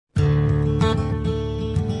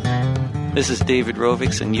This is David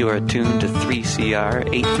Rovics, and you are tuned to 3CR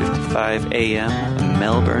 8:55 AM,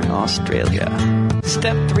 Melbourne, Australia.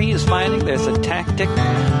 Step 3 is finding there's a tactic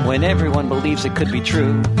when everyone believes it could be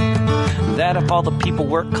true. That if all the people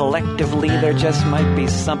work collectively, there just might be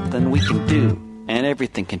something we can do, and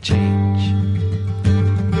everything can change.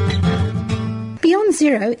 Beyond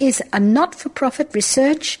Zero is a not-for-profit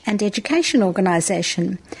research and education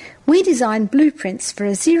organisation. We design blueprints for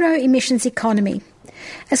a zero-emissions economy.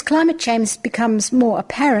 As climate change becomes more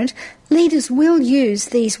apparent, leaders will use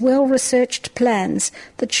these well-researched plans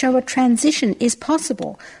that show a transition is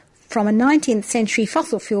possible from a 19th century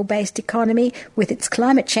fossil fuel-based economy with its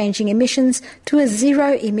climate-changing emissions to a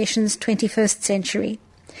zero-emissions 21st century.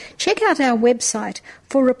 Check out our website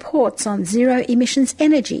for reports on zero-emissions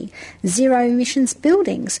energy, zero-emissions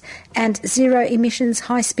buildings, and zero-emissions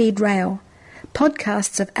high-speed rail.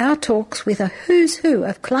 Podcasts of our talks with a who's who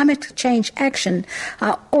of climate change action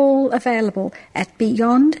are all available at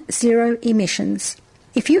Beyond Zero Emissions.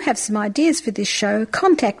 If you have some ideas for this show,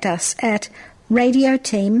 contact us at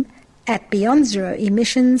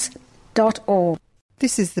radioteam@beyondzeroemissions.org.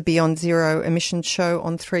 This is the Beyond Zero Emissions show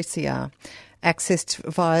on 3CR. Accessed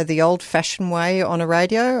via the old-fashioned way on a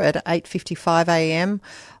radio at 8:55 AM,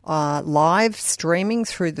 live streaming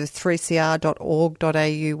through the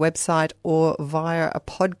 3cr.org.au website or via a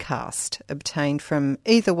podcast obtained from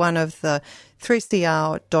either one of the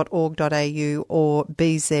 3cr.org.au or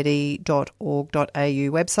bze.org.au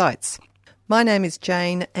websites. My name is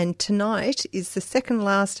Jane, and tonight is the second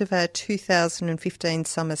last of our 2015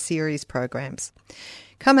 summer series programs.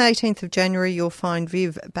 Come 18th of January, you'll find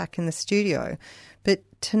Viv back in the studio. But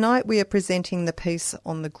tonight we are presenting the piece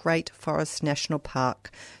on the Great Forest National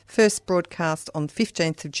Park, first broadcast on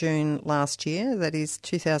 15th of June last year, that is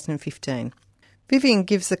 2015. Vivian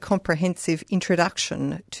gives a comprehensive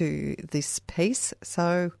introduction to this piece,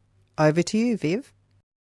 so over to you, Viv.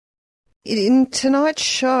 In tonight's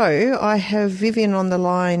show, I have Vivian on the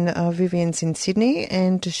line. Vivian's in Sydney,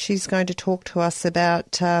 and she's going to talk to us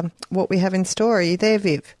about what we have in store. Are you there,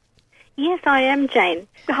 Viv? Yes, I am, Jane.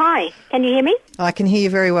 Hi, can you hear me? I can hear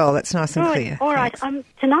you very well. That's nice and clear. All right.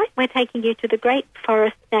 Tonight we're taking you to the Great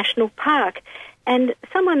Forest National Park, and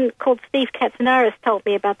someone called Steve Katsinaris told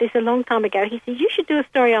me about this a long time ago. He said, you should do a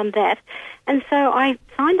story on that. And so I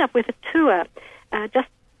signed up with a tour just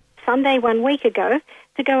Sunday 1 week ago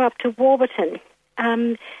to go up to Warburton.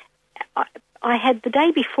 I had the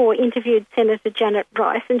day before interviewed Senator Janet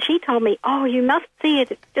Rice, and she told me, oh, you must see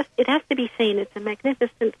it. It has to be seen. It's a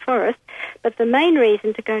magnificent forest. But the main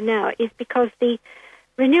reason to go now is because the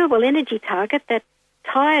renewable energy target, that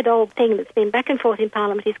tired old thing that's been back and forth in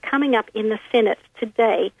Parliament, is coming up in the Senate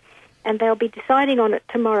today, and they'll be deciding on it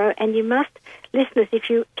tomorrow. And you must, listeners, if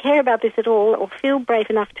you care about this at all or feel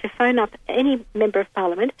brave enough to phone up any member of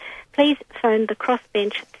Parliament, please phone the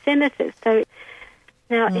crossbench senators. So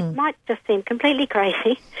now, it might just seem completely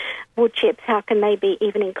crazy, wood chips, how can they be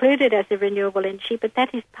even included as a renewable energy, but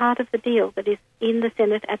that is part of the deal that is in the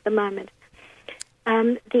Senate at the moment.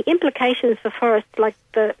 The implications for forests like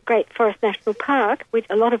the Great Forest National Park, which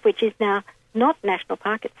a lot of which is now not national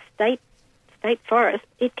park, it's state forest,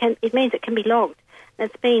 it means it can be logged.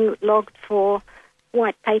 It's being logged for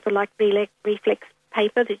white paper like reflex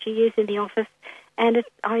paper that you use in the office, and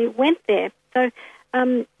I went there. So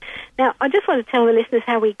now, I just want to tell the listeners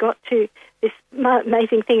how we got to this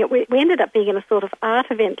amazing thing. We ended up being in a sort of art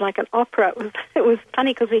event, like an opera. It was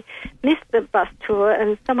funny because we missed the bus tour,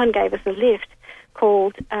 and someone gave us a lift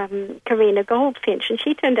called Karina Goldfinch, and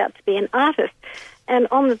she turned out to be an artist. And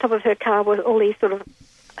on the top of her car was all these sort of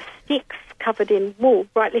sticks covered in wool,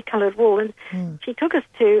 brightly coloured wool, and she took us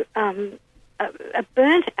to a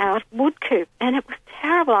burnt-out wood coop, and it was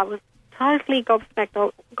terrible. I was totally gobsmacked. I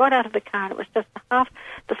got out of the car and it was just half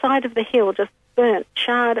the side of the hill just burnt,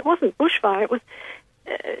 charred. It wasn't bushfire, it was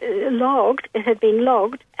logged. It had been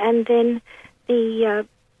logged, and then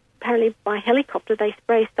apparently by helicopter they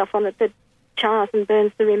spray stuff on it that chars and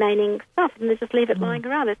burns the remaining stuff, and they just leave it lying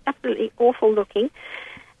around. It's absolutely awful looking.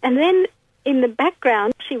 And then in the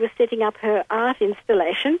background she was setting up her art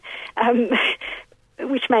installation,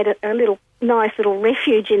 which made a nice little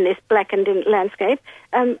refuge in this blackened landscape.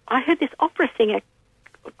 I heard this opera singer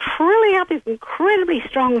trilling up his incredibly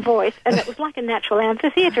strong voice, and it was like a natural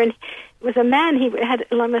amphitheatre. And it was a man, he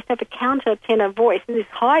must have a counter-tenor voice, and this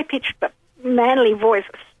high-pitched but manly voice,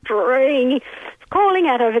 calling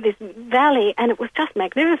out over this valley, and it was just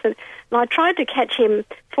magnificent. And I tried to catch him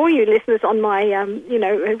for you listeners on my,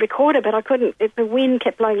 recorder, but I couldn't. The wind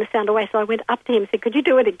kept blowing the sound away, so I went up to him and said, could you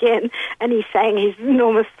do it again? And he sang his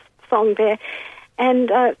enormous song there. And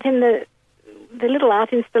then the little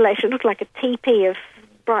art installation looked like a teepee of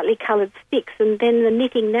brightly coloured sticks, and then the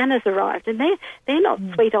knitting nanas arrived, and they're not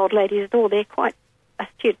sweet old ladies at all. They're quite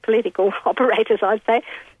astute political operators, I'd say,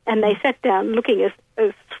 and they sat down looking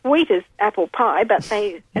as sweet as apple pie, but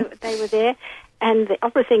they were there, and the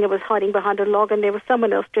opera singer was hiding behind a log, and there was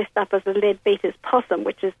someone else dressed up as a Leadbeater's possum,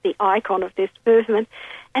 which is the icon of this movement,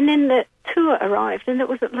 and then the tour arrived, and there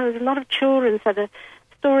was a lot of children, so the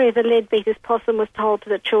story of the Leadbeater's possum was told to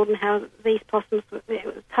the children, how these possums were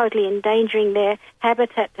totally endangering their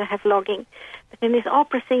habitat to have logging. But then this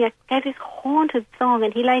opera singer gave this haunted song,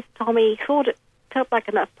 and he later told me he thought it felt like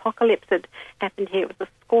an apocalypse had happened here. It was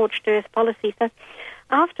a scorched earth policy. So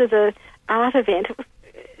after the art event, it was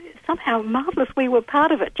somehow marvellous. We were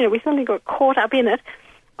part of it. We suddenly got caught up in it.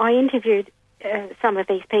 I interviewed some of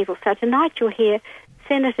these people. So tonight you'll hear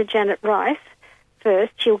Senator Janet Rice.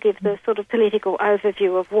 First, she'll give the sort of political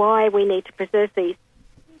overview of why we need to preserve this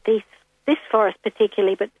forest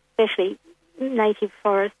particularly, but especially native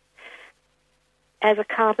forests, as a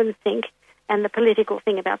carbon sink, and the political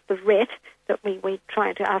thing about the RET that we're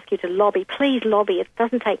trying to ask you to lobby. Please lobby. It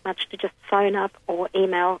doesn't take much to just phone up or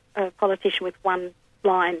email a politician with one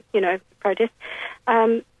line, protest.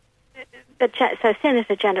 So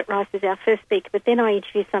Senator Janet Rice is our first speaker, but then I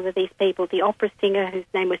interviewed some of these people, the opera singer whose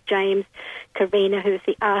name was James, Karina, who's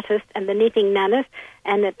the artist, and the knitting nanas,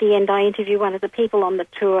 and at the end I interview one of the people on the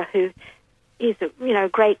tour who is a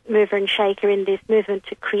great mover and shaker in this movement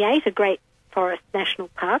to create a great forest national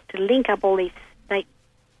park, to link up all these state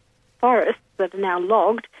forests that are now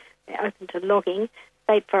logged, they're open to logging,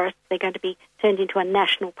 state forests, they're going to be turned into a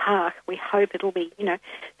national park. We hope it'll be,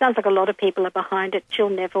 sounds like a lot of people are behind it. Jill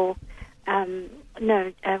Neville,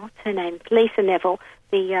 what's her name? Lisa Neville,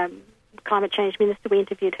 the climate change minister. We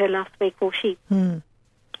interviewed her last week. Well, she I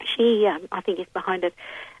think, is behind it.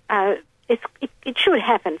 It should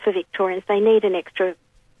happen for Victorians. They need an extra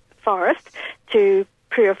forest to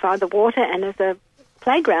purify the water and as a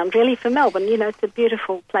playground, really, for Melbourne. It's a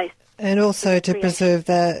beautiful place. And also to preserve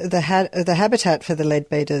the habitat for the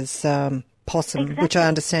Leadbeater's possum, exactly. Which I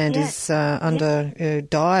understand is under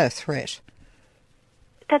dire threat.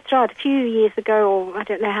 That's right. A few years ago, or I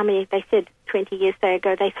don't know how many, they said 20 years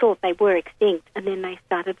ago, they thought they were extinct, and then they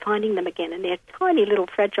started finding them again, and they're tiny little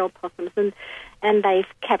fragile possums, and they've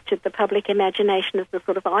captured the public imagination as the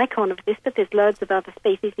sort of icon of this, but there's loads of other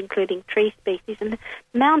species, including tree species, and the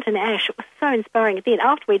mountain ash, it was so inspiring. At the end,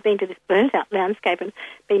 after we'd been to this burnt-out landscape and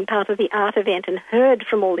been part of the art event and heard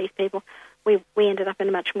from all these people, we ended up in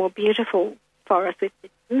a much more beautiful forest with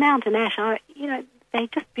mountain ash. They're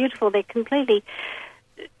just beautiful. They're completely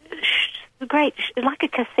great, like a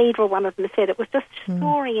cathedral, one of them said. It was just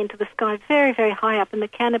soaring into the sky, very, very high up, and the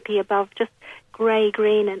canopy above just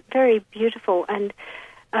grey-green and very beautiful. And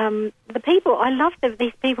the people, I love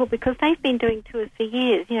these people because they've been doing tours for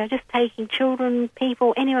years, just taking children,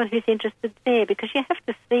 people, anyone who's interested there, because you have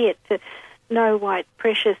to see it to know why it's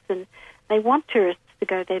precious, and they want tourists to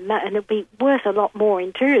go there, and it'll be worth a lot more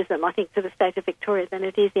in tourism, I think, to the state of Victoria than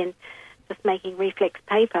it is in just making reflex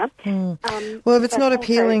paper. Well, if it's not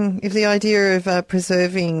appealing, if the idea of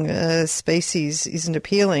preserving species isn't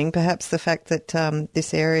appealing, perhaps the fact that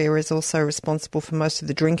this area is also responsible for most of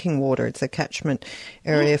the drinking water. It's a catchment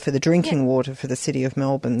area for the drinking water for the city of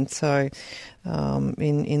Melbourne. So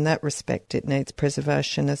in that respect, it needs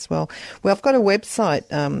preservation as well. Well, I've got a website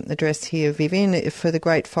address here, Vivian, for the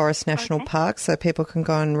Great Forest National Park, so people can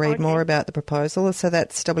go and read more about the proposal. So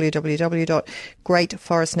that's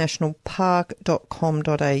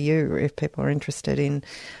www.greatforestnationalpark.com.au if people are interested in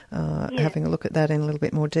having a look at that in a little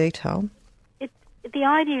bit more detail. The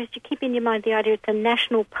idea is to keep in your mind the idea it's a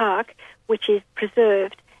national park which is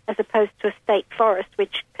preserved as opposed to a state forest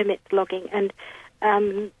which permits logging. And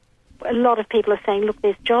a lot of people are saying, look,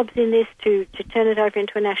 there's jobs in this to turn it over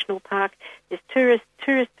into a national park. There's tourist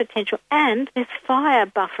potential, and there's fire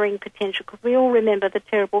buffering potential, because we all remember the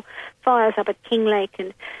terrible fires up at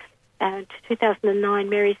Kinglake and 2009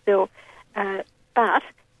 Marysville. But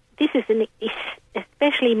this is an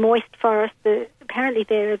especially moist forest. Apparently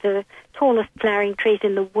there are the tallest flowering trees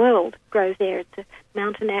in the world grow there. It's a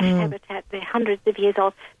mountain ash habitat. They're hundreds of years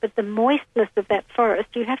old. But the moistness of that forest,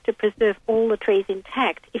 you have to preserve all the trees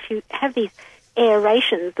intact. If you have these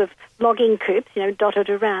aerations of logging coops, dotted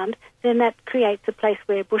around, then that creates a place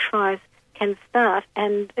where bushfires can start,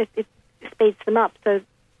 and it speeds them up. So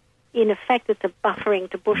in effect, it's a buffering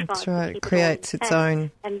to bushfires. That's right. It creates its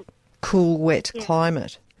own cool, wet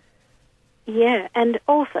climate. Yeah, and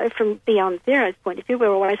also from Beyond Zero's point of view,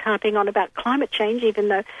 we're always harping on about climate change, even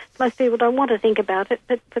though most people don't want to think about it.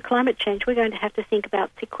 But for climate change, we're going to have to think about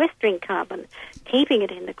sequestering carbon, keeping it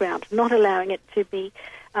in the ground, not allowing it to be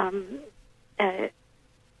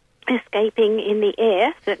escaping in the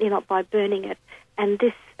air, certainly not by burning it. And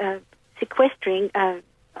this sequestering, I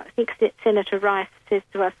think Senator Rice says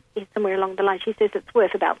to us somewhere along the line, she says it's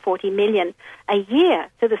worth about $40 million a year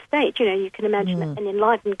to the state. You know, you can imagine that an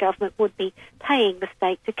enlightened government would be paying the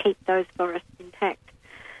state to keep those forests intact.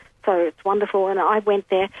 So it's wonderful, and I went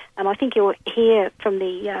there, and I think you'll hear from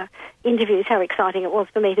the interviews how exciting it was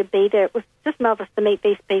for me to be there. It was just marvellous to meet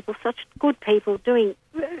these people, such good people doing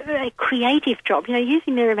a creative job, you know,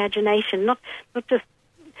 using their imagination, not just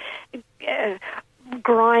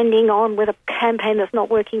grinding on with a campaign that's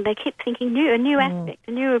not working. They keep thinking a new aspect,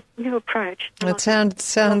 a new approach. It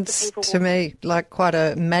sounds to me like quite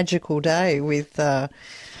a magical day with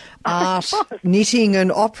art, knitting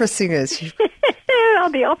and opera singers.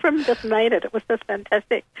 The opera just made it. It was just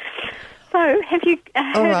fantastic. So, have you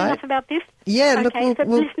heard enough about this? Yeah. Okay, look,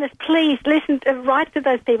 listeners, please listen. Write to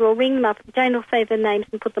those people or ring them up. Jane will save their names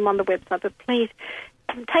and put them on the website. But please,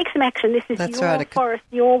 take some action. This is your forest,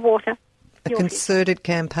 your water. A concerted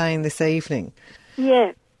campaign this evening.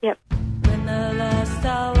 Yeah, yep. When the last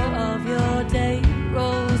hour of your day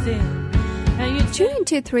rolls in. Tune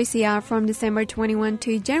into 3CR from December 21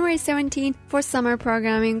 to January 17 for summer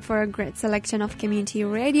programming for a great selection of community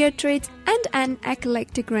radio treats and an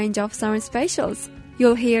eclectic range of summer specials.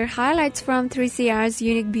 You'll hear highlights from 3CR's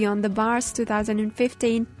Unique Beyond the Bars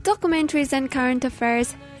 2015, documentaries and current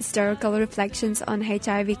affairs, historical reflections on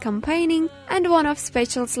HIV campaigning, and one-off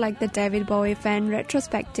specials like the David Bowie fan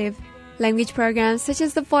retrospective. Language programs such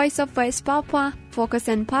as The Voice of West Papua, Focus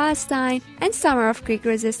on Palestine, and Summer of Greek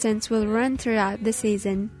Resistance will run throughout the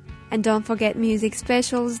season. And don't forget music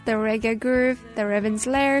specials, The Reggae Groove, The Raven's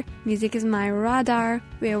Lair, Music is My Radar,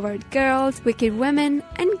 Wayward Girls, Wicked Women,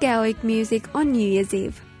 and Gaelic music on New Year's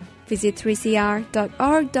Eve. Visit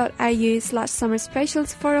 3cr.org.au/summer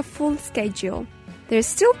specials for a full schedule. There's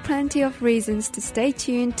still plenty of reasons to stay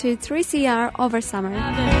tuned to 3CR over summer.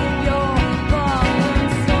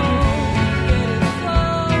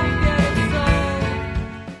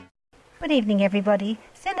 Good evening, everybody.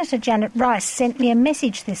 Senator Janet Rice sent me a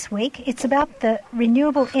message this week. It's about the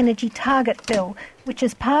Renewable Energy Target Bill, which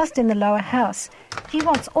has passed in the lower house. She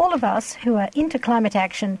wants all of us who are into climate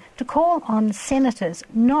action to call on senators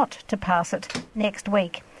not to pass it next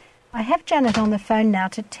week. I have Janet on the phone now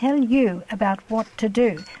to tell you about what to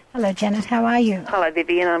do. Hello, Janet. How are you? Hello,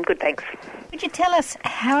 Vivian. I'm good, thanks. Could you tell us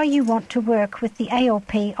how you want to work with the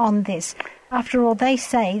ALP on this? After all, they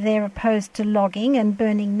say they're opposed to logging and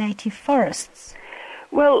burning native forests.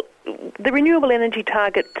 Well, the renewable energy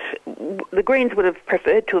target, the Greens would have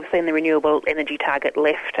preferred to have seen the renewable energy target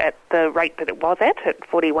left at the rate that it was at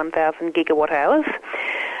 41,000 gigawatt hours.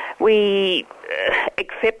 We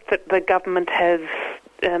accept that the government has,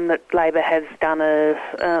 that Labor has done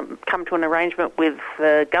come to an arrangement with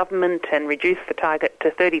the government and reduced the target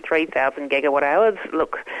to 33,000 gigawatt hours.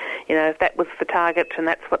 Look, you know, if that was the target and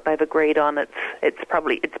that's what they've agreed on, it's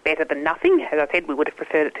better than nothing. As I said, we would have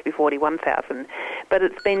preferred it to be 41,000, but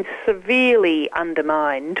it's been severely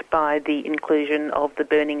undermined by the inclusion of the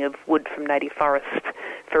burning of wood from native forest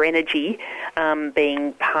for energy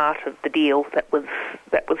being part of the deal that was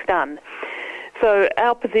done. So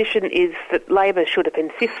our position is that Labor should have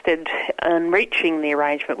insisted on reaching the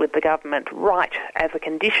arrangement with the government right as a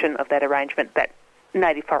condition of that arrangement that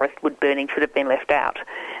native forest wood burning should have been left out.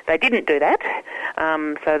 They didn't do that.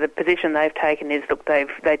 So the position they've taken is, look, they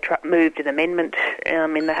moved an amendment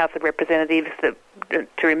in the House of Representatives to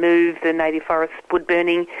remove the native forest wood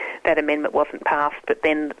burning. That amendment wasn't passed, but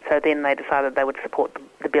then they decided they would support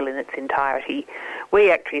the bill in its entirety.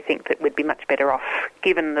 We actually think that we'd be much better off,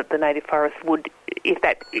 given that the native forest would, if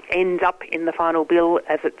that ends up in the final bill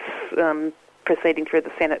as it's proceeding through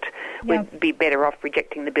the Senate, we'd be better off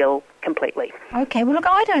rejecting the bill completely. Okay, well, look,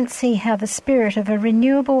 I don't see how the spirit of a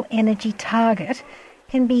renewable energy target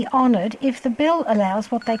can be honoured if the bill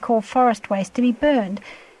allows what they call forest waste to be burned,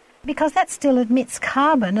 because that still emits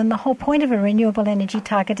carbon, and the whole point of a renewable energy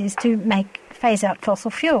target is to phase out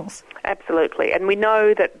fossil fuels. Absolutely, and we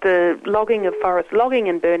know that the logging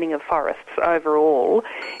and burning of forests overall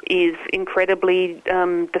is incredibly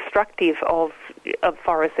destructive of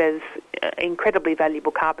forests as incredibly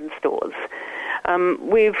valuable carbon stores.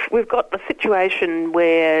 We've got a situation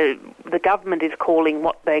where the government is calling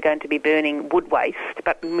what they're going to be burning wood waste,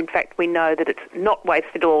 but in fact we know that it's not waste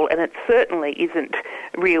at all, and it certainly isn't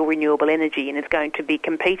real renewable energy, and is going to be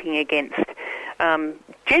competing against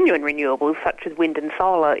genuine renewables such as wind and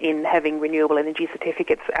solar in having renewable energy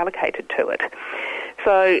certificates allocated to it.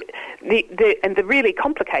 So the really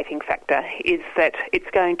complicating factor is that it's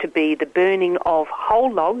going to be the burning of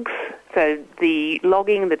whole logs, so the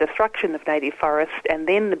logging, the destruction of native forest, and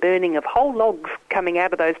then the burning of whole logs coming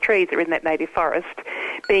out of those trees that are in that native forest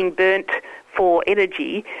being burnt for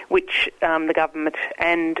energy, which the government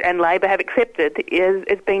and Labor have accepted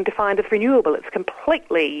is being defined as renewable. It's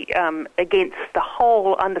completely against the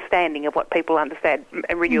whole understanding of what people understand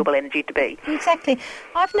renewable energy to be. Exactly.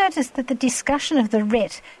 I've noticed that the discussion of the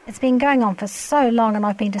RET, it's been going on for so long, and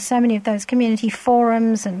I've been to so many of those community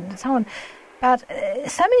forums and so on, but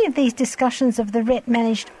so many of these discussions of the RET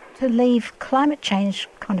managed to leave climate change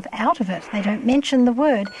kind of out of it. They don't mention the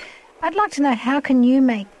word. I'd like to know, how can you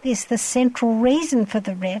make this the central reason for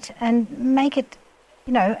the RET and make it,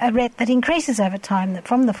 a RET that increases over time, that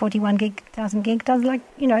from the 41,000 gig does, that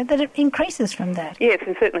it increases from that? Yes,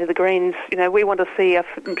 and certainly the Greens, we want to see us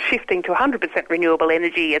shifting to 100% renewable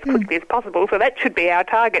energy as quickly as possible, so that should be our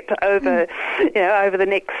target over the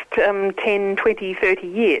next 10, 20, 30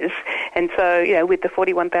 years. And so, with the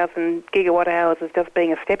 41,000 gigawatt hours as just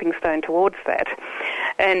being a stepping stone towards that.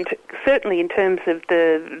 And certainly in terms of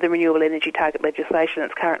the renewable energy target legislation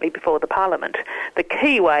that's currently before the Parliament, the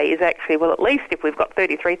key way is actually, well, at least if we've got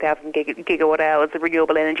 33,000 gigawatt hours of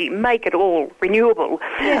renewable energy, make it all renewable.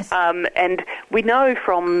 Yes. And we know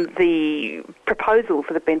from the proposals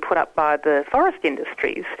that have been put up by the forest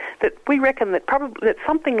industries that we reckon that probably that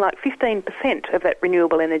something like 15% of that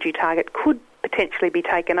renewable energy target could potentially be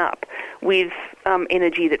taken up with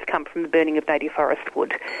energy that's come from the burning of native forest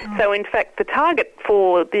wood. Oh. So, in fact, the target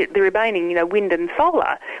for the remaining, wind and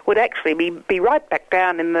solar would actually be right back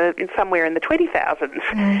down in somewhere in the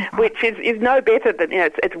 20,000s, which is no better than,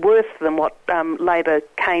 it's worse than what Labor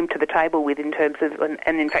came to the table with in terms of,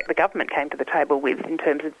 and in fact the government came to the table with in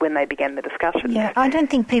terms of when they began the discussion. Yeah, I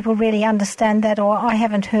don't think people really understand that, or I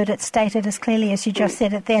haven't heard it stated as clearly as you just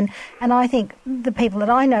said it then. And I think the people that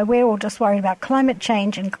I know, we're all just worried about climate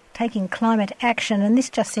change and taking climate action, and this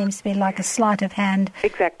just seems to be like a sleight of hand.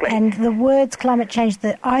 Exactly. And the words climate change,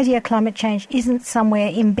 the idea climate change, isn't somewhere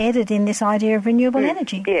embedded in this idea of renewable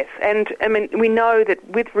energy. Yes, and I mean, we know that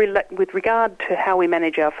with regard to how we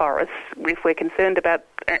manage our forests, if we're concerned about,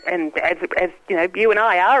 and as you and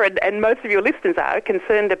I are, and most of your listeners are,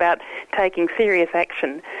 concerned about taking serious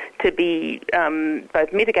action to be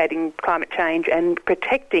both mitigating climate change and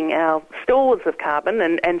protecting our stores of carbon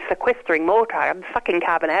and sequestering more carbon, sucking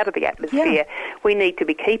carbon out of the atmosphere, we need to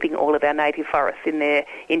be keeping all of our native forests in their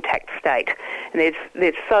intact state. And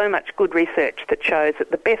there's so much good research that shows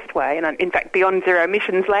that the best way, and in fact Beyond Zero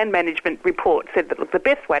Emissions Land Management report said that the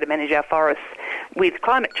best way to manage our forests with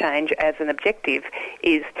climate change as an objective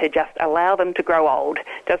is to just allow them to grow old,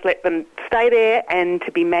 just let them stay there and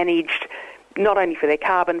to be managed not only for their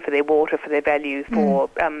carbon, for their water, for their value, for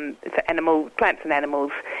plants and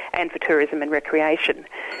animals, and for tourism and recreation.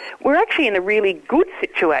 We're actually in a really good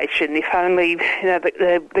situation, if only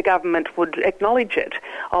the government would acknowledge it,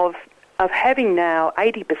 of having now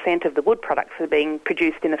 80% of the wood products that are being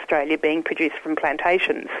produced in Australia being produced from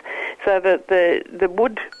plantations. So the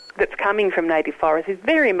wood that's coming from native forests is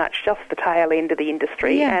very much just the tail end of the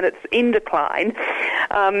industry, and it's in decline.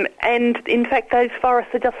 And in fact, those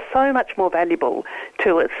forests are just so much more valuable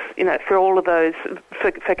to us, for all of those,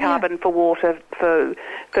 for carbon, for water, for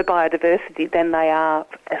biodiversity than they are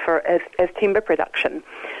as timber production.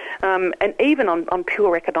 And even on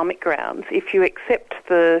pure economic grounds, if you accept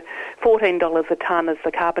the $14 a tonne as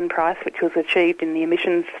the carbon price, which was achieved in the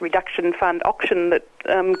Emissions Reduction Fund auction that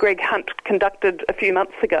Greg Hunt conducted a few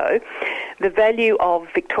months ago, the value of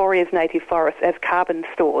Victoria's native forests as carbon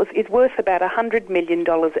stores is worth about $100 million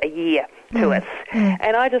a year to us.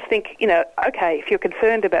 And I just think, okay, if you're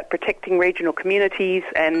concerned about protecting regional communities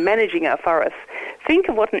and managing our forests, think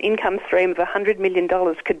of what an income stream of $100 million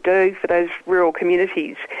could do for those rural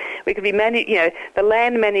communities. We could be the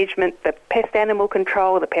land management, the pest animal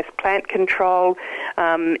control, the pest plant control,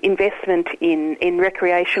 investment in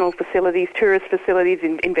recreational facilities, tourist facilities,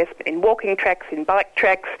 investment in walking tracks, in bike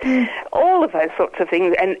tracks, all of those sorts of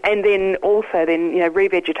things, and then also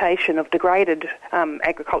revegetation of degraded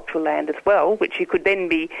agricultural land as well, which you could then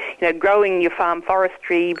be growing your farm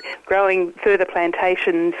forestry, growing further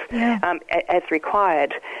plantations as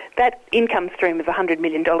required. That income stream of $100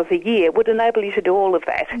 million a year would enable you to do all of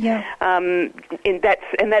that. And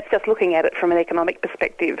that's just looking at it from an economic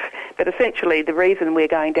perspective. But essentially the reason we're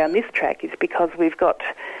going down this track is because we've got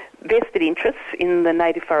vested interests in the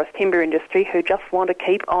native forest timber industry who just want to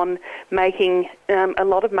keep on making a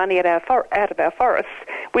lot of money out of our forests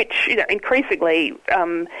which, increasingly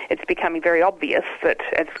it's becoming very obvious that,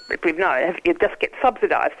 as we've known, it just gets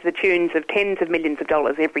subsidised to the tunes of tens of millions of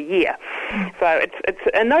dollars every year. So it's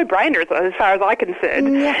a no-brainer as far as I'm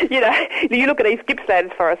concerned. Yeah. You look at East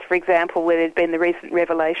Gippsland Forest, for example, where there's been the recent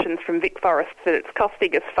revelations from Vic Forests that it's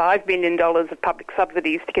costing us $5 million of public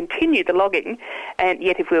subsidies to continue the logging, and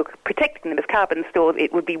yet if we were protecting them as carbon stores,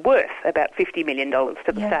 it would be worth about $50 million to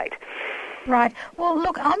the state. Right. Well,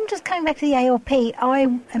 look, I'm just coming back to the ALP.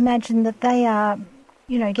 I imagine that they are,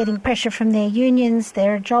 getting pressure from their unions.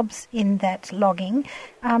 There are jobs in that logging.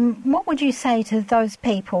 What would you say to those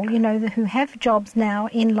people, who have jobs now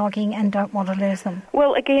in logging and don't want to lose them?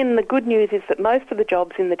 Well, again, the good news is that most of the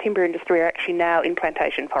jobs in the timber industry are actually now in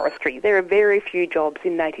plantation forestry. There are very few jobs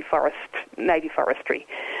in native forestry.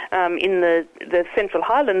 In the Central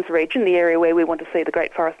Highlands region, the area where we want to see the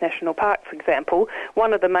Great Forest National Park, for example,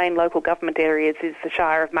 one of the main local government areas is the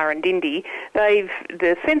Shire of Murrindindi.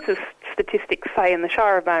 The census statistics say in the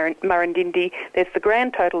Shire of Murrindindi there's the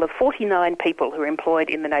grand total of 49 people who are employed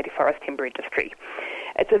in the native forest timber industry.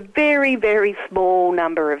 It's a very, very small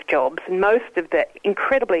number of jobs, and most of the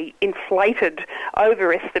incredibly inflated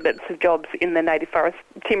overestimates of jobs in the native forest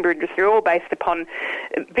timber industry are all based upon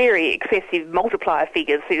very excessive multiplier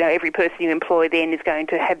figures. Every person you employ then is going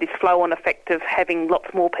to have this flow-on effect of having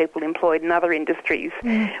lots more people employed in other industries.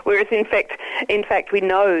 Whereas, in fact, we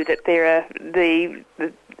know that there are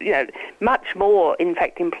much more, in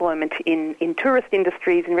fact, employment in tourist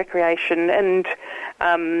industries and recreation and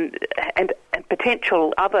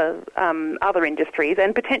potential other industries,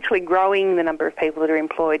 and potentially growing the number of people that are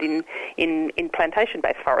employed in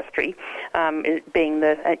plantation-based forestry, being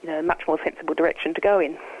the much more sensible direction to go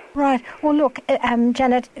in. Right. Well, look,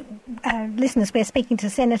 Janet, listeners, we're speaking to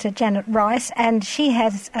Senator Janet Rice, and she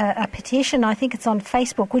has a petition. I think it's on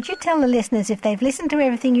Facebook. Would you tell the listeners, if they've listened to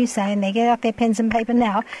everything you say and they get out their pens and paper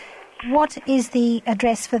now, what is the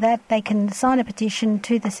address for that? They can sign a petition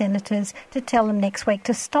to the senators to tell them next week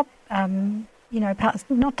to stop,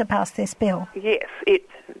 not to pass this bill. Yes,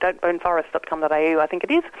 it's don'tburnforests.com.au, I think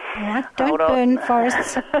it is. All right,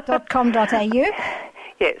 don'tburnforests.com.au.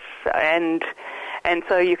 Yes, and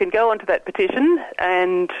so you can go onto that petition,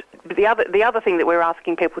 and the other thing that we're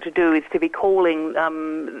asking people to do is to be calling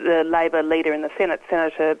the Labor leader in the Senate,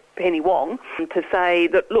 Senator Penny Wong, to say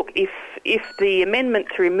that, look, if the amendment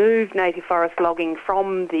to remove native forest logging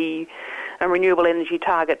from the renewable energy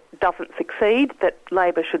target doesn't succeed, that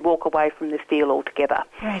Labor should walk away from this deal altogether.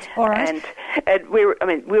 Right. All right. And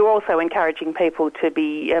we're also encouraging people to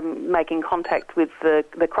be making contact with the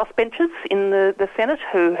crossbenchers in the Senate,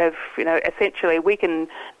 who have, essentially we can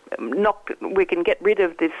get rid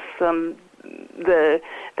of this the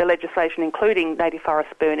legislation, including native forest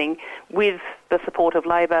burning, with the support of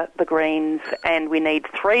Labor, the Greens, and we need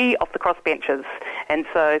 3 of the crossbenchers. And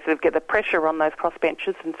so sort of get the pressure on those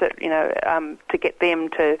crossbenchers, and to get them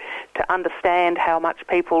to understand how much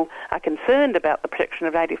people are concerned about the protection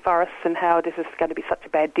of native forests and how this is going to be such a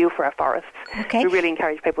bad deal for our forests. Okay. We really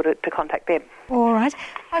encourage people to contact them. All right.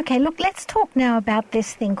 Okay, look, let's talk now about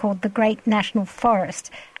this thing called the Great National Forest.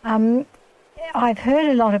 I've heard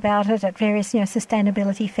a lot about it at various,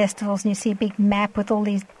 sustainability festivals, and you see a big map with all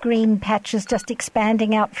these green patches just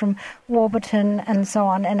expanding out from Warburton and so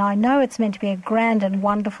on. And I know it's meant to be a grand and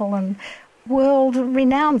wonderful and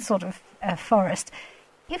world-renowned sort of forest.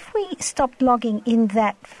 If we stopped logging in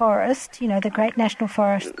that forest, the Great National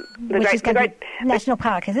Forest, National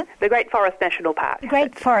Park, is it? The Great Forest National Park. The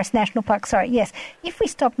Great Forest National Park, sorry, yes. If we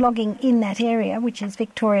stopped logging in that area, which is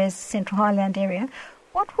Victoria's Central Highland area,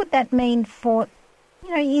 what would that mean for,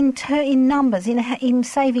 in numbers, in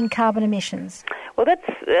saving carbon emissions? Well,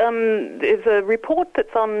 there's a report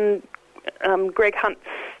that's on Greg Hunt's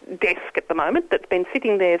desk at the moment that's been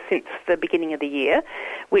sitting there since the beginning of the year,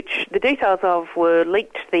 which the details of were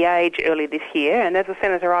leaked to The Age earlier this year. And as a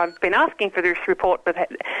senator, I've been asking for this report, but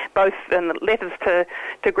both in letters to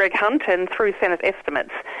Greg Hunt and through Senate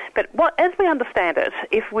estimates. But as we understand it,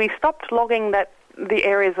 if we stopped logging the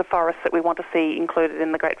areas of forest that we want to see included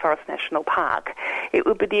in the Great Forest National Park, it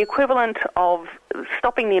would be the equivalent of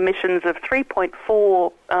stopping the emissions of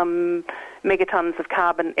 3.4 megatons of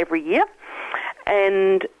carbon every year.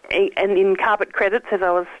 And in carbon credits, as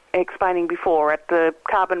I was explaining before, at the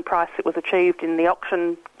carbon price that was achieved in the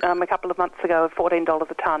auction a couple of months ago of $14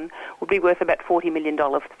 a tonne, would be worth about $40 million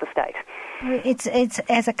to the state. It's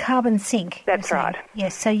as a carbon sink. That's right.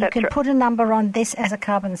 Yes, so you can put a number on this as a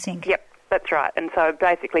carbon sink. Yep. That's right, and so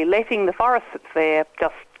basically letting the forest that's there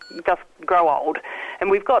just grow old, and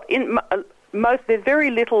we've got there's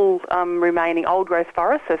very little remaining old growth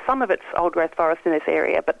forest. So some of it's old growth forest in this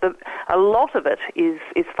area, but a lot of it is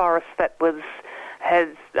forest that was has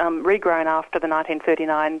regrown after the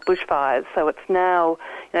 1939 bushfires, so it's now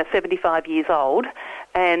 75 years old,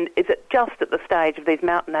 and is just at the stage of these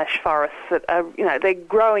mountain ash forests that are, they're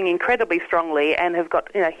growing incredibly strongly and have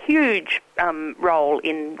got a huge role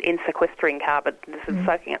in sequestering carbon,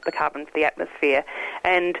 soaking up the carbon to the atmosphere,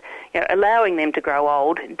 and allowing them to grow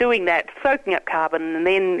old, doing that, soaking up carbon, and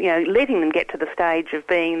then letting them get to the stage of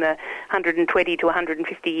being the 120 to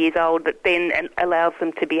 150 years old, that then allows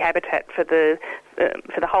them to be habitat for the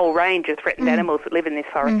whole range of threatened animals that live in this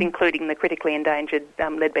forest, including the critically endangered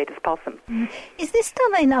Leadbeater's possum. Is this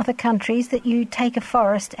done in other countries, that you take a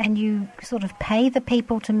forest and you sort of pay the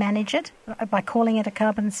people to manage it by calling it a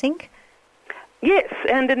carbon sink? Yes,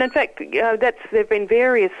 and in fact, there have been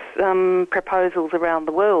various proposals around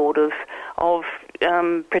the world of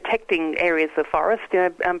protecting areas of forest,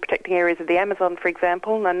 protecting areas of the Amazon, for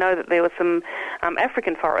example. And I know that there were some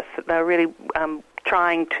African forests that they were really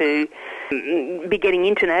trying to be getting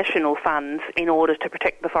international funds in order to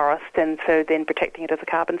protect the forest, and so then protecting it as a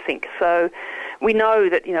carbon sink. So we know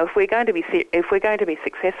that if we're going to be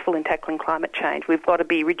successful in tackling climate change, we've got to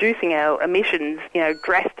be reducing our emissions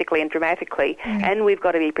drastically and dramatically, and we've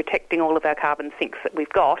got to be protecting all of our carbon sinks that we've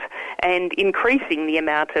got and increasing the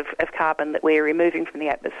amount of carbon that we're removing from the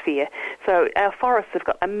atmosphere. So our forests have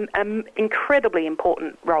got an incredibly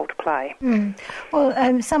important role to play.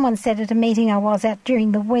 Well, someone said at a meeting I was at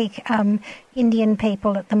during the week, Indian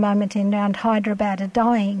people at the moment around Hyderabad are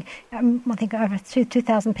dying. I think over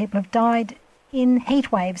 2,000 people have died in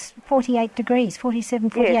heat waves, 48 degrees, 47,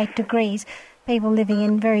 48 degrees. People living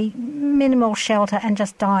in very minimal shelter and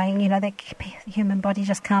just dying. The human body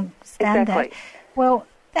just can't stand that. Well,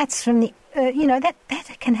 that's from the that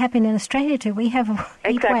can happen in Australia too. We have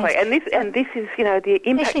heat waves. and this is the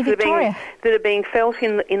impacts that are being felt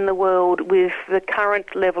in the world with the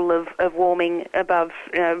current level of warming above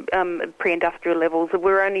pre-industrial levels.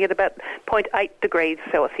 We're only at about 0.8 degrees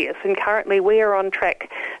Celsius, and currently we are on track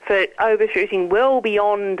for overshooting well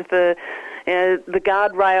beyond the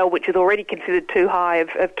guardrail, which is already considered too high,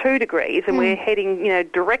 of 2 degrees, and we're heading,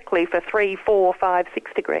 directly for 3, 4, 5,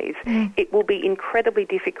 6 degrees. It will be incredibly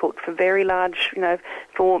difficult for very large,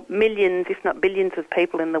 for millions, if not billions of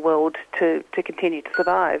people in the world to continue to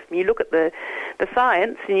survive. You look at the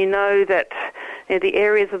science, and you know that the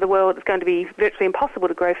areas of the world, it's going to be virtually impossible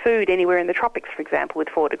to grow food anywhere in the tropics, for example, with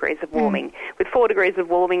 4 degrees of warming. With 4 degrees of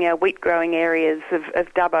warming, our wheat-growing areas of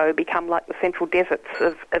Dubbo become like the central deserts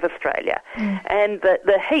of Australia. And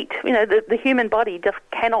the heat, the human body just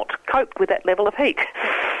cannot cope with that level of heat.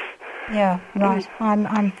 Yeah, right.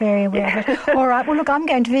 I'm very aware of it. All right. Well, look, I'm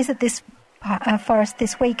going to visit this forest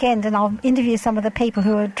this weekend, and I'll interview some of the people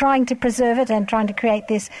who are trying to preserve it and trying to create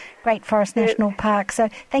this great forest national park. So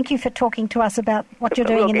thank you for talking to us about what you're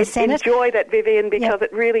doing in the Senate. Enjoy that, Vivian, because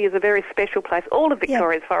it really is a very special place. All of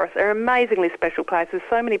Victoria's forests are amazingly special places.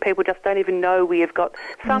 So many people just don't even know we have got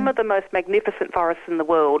some of the most magnificent forests in the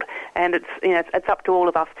world, and it's up to all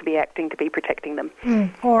of us to be acting to be protecting them.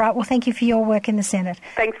 All right. Well, thank you for your work in the Senate.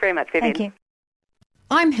 Thanks very much, Vivian. Thank you.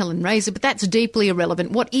 I'm Helen Razor, but that's deeply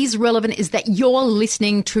irrelevant. What is relevant is that you're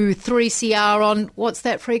listening to 3CR on, what's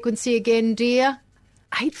that frequency again, dear?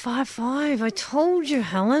 855. I told you,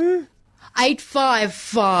 Helen.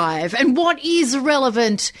 855. And what is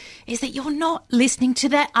relevant is that you're not listening to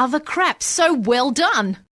that other crap. So well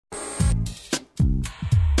done.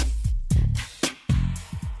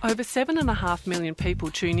 Over 7.5 million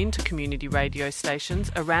people tune into community radio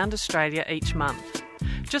stations around Australia each month.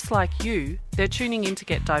 Just like you, they're tuning in to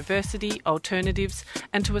get diversity, alternatives,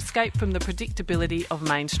 and to escape from the predictability of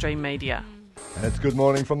mainstream media. And it's good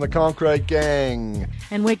morning from the Concrete Gang.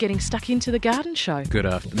 And we're getting stuck into the garden show. Good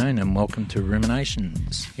afternoon and welcome to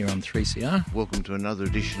Ruminations here on 3CR. Welcome to another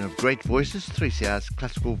edition of Great Voices, 3CR's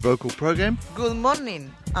classical vocal program. Good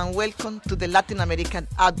morning and welcome to the Latin American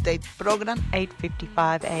Update program,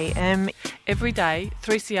 8:55 a.m. Every day,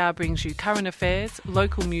 3CR brings you current affairs,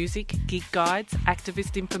 local music, gig guides,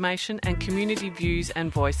 activist information and community views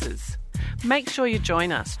and voices. Make sure you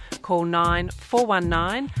join us. Call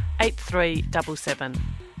 9419 8377.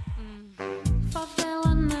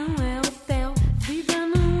 Favela não é hotel, vida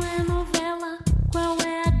não é novela. Qual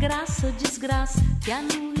é a graça, desgraça que há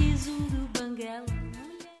no riso do Banguela?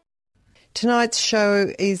 Tonight's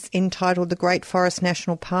show is entitled The Great Forest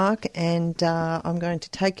National Park, and I'm going to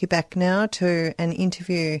take you back now to an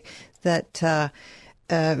interview that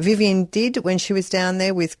Vivian did when she was down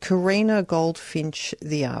there with Karina Goldfinch,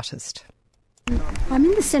 the artist. I'm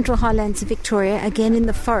in the Central Highlands of Victoria, again in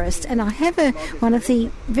the forest, and I have one of the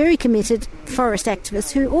very committed forest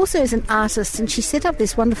activists who also is an artist, and she set up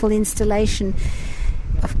this wonderful installation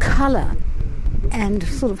of colour and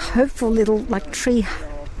sort of hopeful little like tree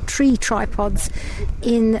tripods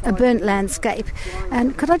in a burnt landscape.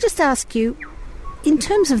 And could I just ask you, in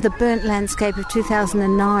terms of the burnt landscape of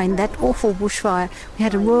 2009, that awful bushfire, we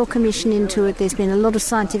had a Royal Commission into it. There's been a lot of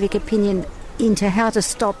scientific opinion into how to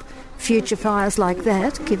stop future fires like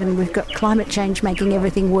that, given we've got climate change making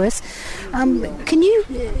everything worse. Can you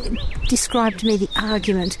describe to me the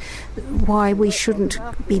argument why we shouldn't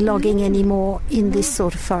be logging anymore in this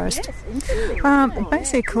sort of forest?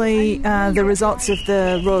 Basically, the results of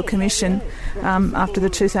the Royal Commission after the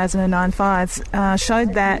 2009 fires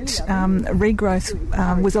showed that regrowth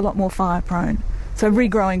was a lot more fire prone. So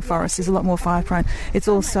regrowing forest is a lot more fire prone. It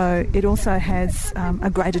also has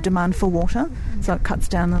a greater demand for water, so it cuts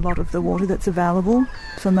down a lot of the water that's available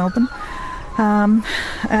for Melbourne.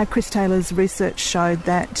 Chris Taylor's research showed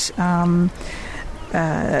that a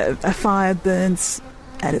fire burns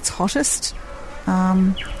at its hottest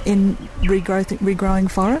in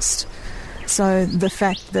regrowing forest. So the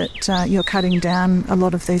fact that you're cutting down a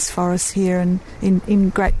lot of these forests here and in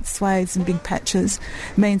great swathes and big patches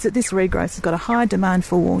means that this regrowth has got a high demand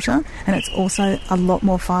for water, and it's also a lot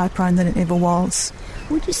more fire prone than it ever was.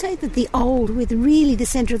 Would you say that the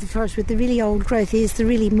centre of the forest with the really old growth is the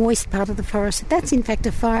really moist part of the forest? That's in fact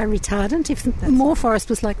a fire retardant if more forest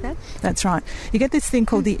was like that? That's right. You get this thing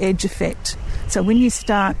called the edge effect. So when you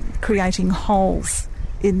start creating holes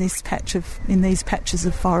in these patches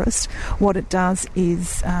of forest, what it does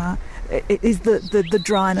is the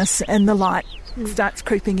dryness and the light starts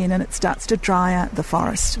creeping in, and it starts to dry out the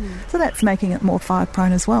forest. So that's making it more fire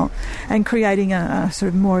prone as well, and creating a sort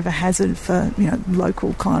of more of a hazard for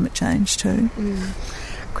local climate change too.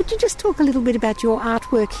 Could you just talk a little bit about your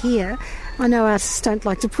artwork here? I know artists don't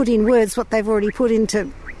like to put in words what they've already put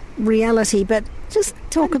into reality, but just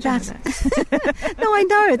talk about it. No, I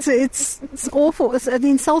know it's awful. It's an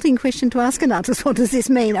insulting question to ask an artist. What does this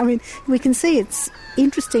mean? I mean, we can see it's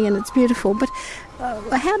interesting and it's beautiful, but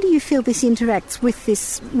how do you feel this interacts with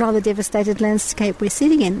this rather devastated landscape we're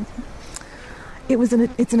sitting in?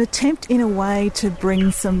 It's an attempt in a way to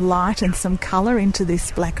bring some light and some colour into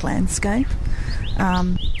this black landscape.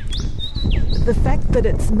 The fact that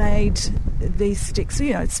it's made these sticks,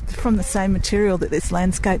 it's from the same material that this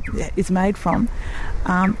landscape is made from,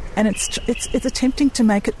 and it's attempting to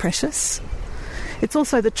make it precious. It's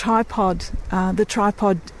also the tripod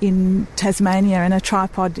in Tasmania, and a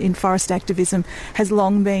tripod in forest activism has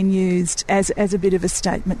long been used as a bit of a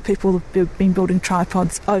statement. People have been building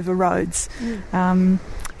tripods over roads.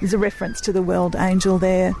 There's a reference to the World Angel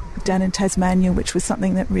there down in Tasmania, which was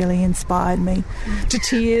something that really inspired me to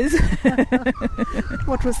tears.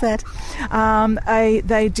 What was that?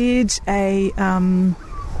 They did a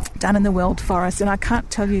done in the World Forest, and I can't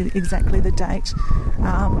tell you exactly the date,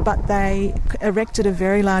 but they erected a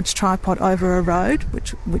very large tripod over a road,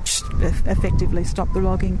 which effectively stopped the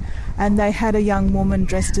logging, and they had a young woman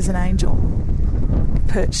dressed as an angel,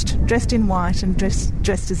 dressed in white and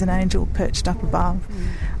dressed as an angel, perched up above.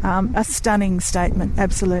 A stunning statement,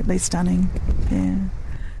 absolutely stunning. Yeah.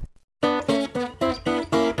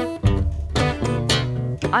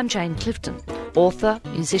 I'm Jane Clifton, author,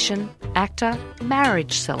 musician, actor,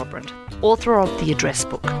 marriage celebrant, author of The Address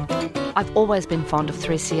Book. I've always been fond of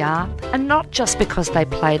 3CR, and not just because they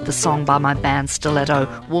played the song by my band Stiletto,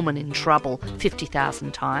 Woman in Trouble,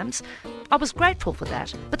 50,000 times. I was grateful for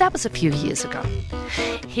that, but that was a few years ago.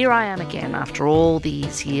 Here I am again after all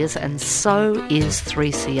these years, and so is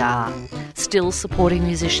 3CR, still supporting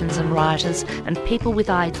musicians and writers and people with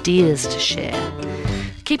ideas to share.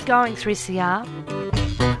 Keep going, 3CR.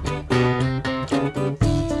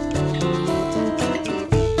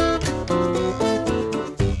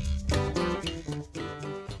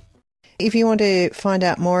 If you want to find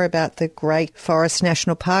out more about the Great Forest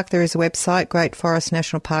National Park, there is a website,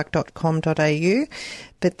 greatforestnationalpark.com.au.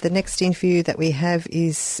 But the next interview that we have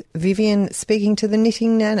is Vivian speaking to the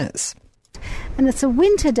Knitting Nanas. And it's a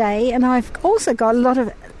winter day, and I've also got a lot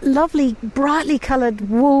of lovely, brightly coloured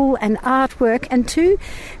wool and artwork, and two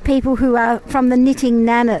people who are from the Knitting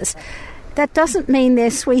Nanas. That doesn't mean they're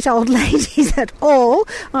sweet old ladies at all.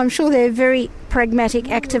 I'm sure they're very pragmatic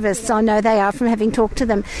activists. I know they are from having talked to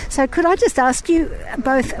them. So could I just ask you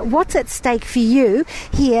both, what's at stake for you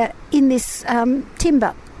here in this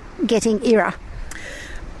timber getting era?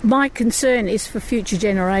 My concern is for future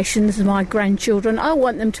generations, my grandchildren. I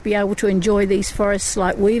want them to be able to enjoy these forests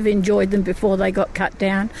like we've enjoyed them before they got cut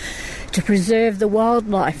down, to preserve the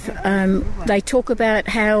wildlife. They talk about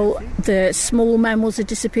how the small mammals are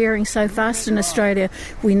disappearing so fast in Australia.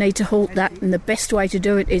 We need to halt that, and the best way to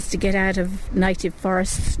do it is to get out of native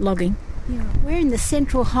forests logging. Yeah. We're in the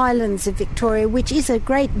Central Highlands of Victoria, which is a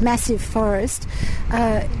great massive forest.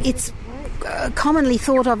 It's commonly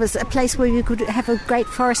thought of as a place where you could have a great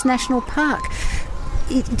forest national park.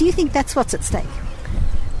 Do you think that's what's at stake?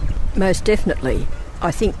 Most definitely.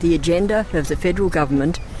 I think the agenda of the federal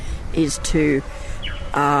government is to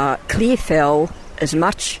clear fell as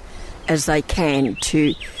much as they can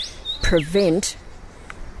to prevent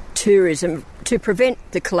tourism, to prevent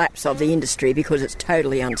the collapse of the industry, because it's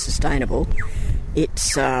totally unsustainable.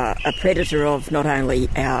 It's a predator of not only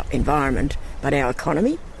our environment but our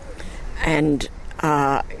economy. And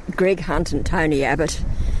Greg Hunt and Tony Abbott,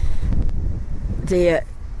 their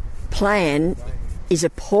plan is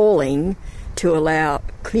appalling to allow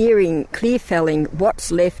clear felling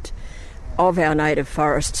what's left of our native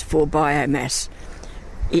forests for biomass.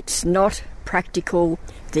 It's not practical.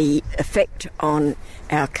 The effect on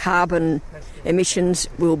our carbon emissions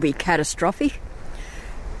will be catastrophic.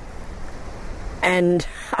 And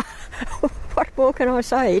what more can I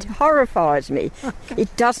say? It horrifies me. Okay.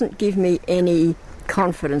 It doesn't give me any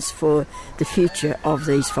confidence for the future of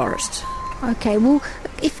these forests. Okay, well,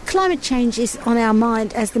 if climate change is on our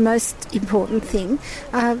mind as the most important thing,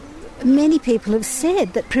 many people have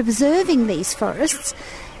said that preserving these forests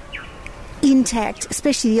intact,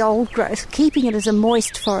 especially the old growth, keeping it as a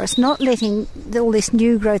moist forest, not letting all this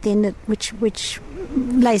new growth in it, which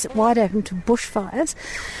lays it wide open to bushfires.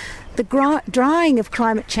 The drying of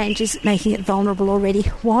climate change is making it vulnerable already.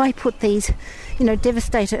 Why put these,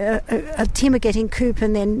 devastate a timber-getting coop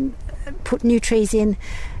and then put new trees in?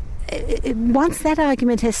 Once that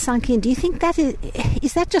argument has sunk in, do you think that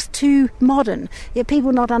is that just too modern? Are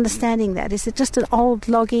people not understanding that? Is it just an old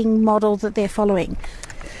logging model that they're following?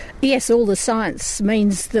 Yes, all the science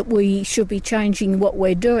means that we should be changing what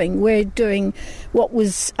we're doing. We're doing what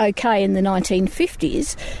was okay in the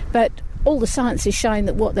 1950s, but all the science is showing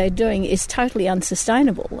that what they're doing is totally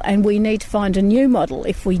unsustainable, and we need to find a new model.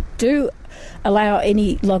 If we do allow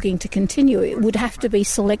any logging to continue, it would have to be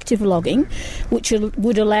selective logging, which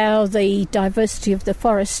would allow the diversity of the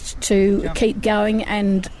forest to keep going,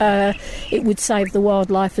 and it would save the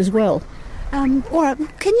wildlife as well. All right,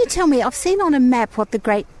 can you tell me, I've seen on a map what the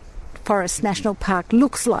Great Forest National Park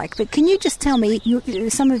looks like, but can you just tell me,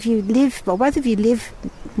 some of you live, well, both of you live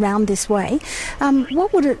round this way,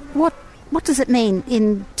 what does it mean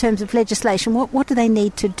in terms of legislation? What do they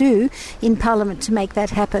need to do in Parliament to make that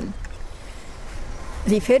happen?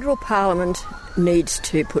 The federal Parliament needs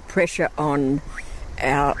to put pressure on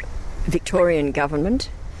our Victorian government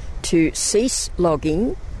to cease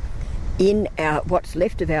logging in what's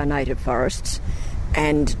left of our native forests,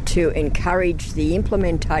 and to encourage the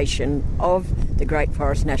implementation of the Great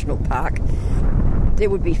Forest National Park. There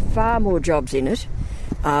would be far more jobs in it.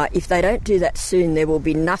 If they don't do that soon, there will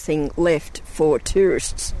be nothing left for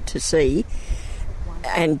tourists to see.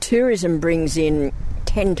 And tourism brings in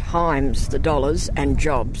 10 times the dollars and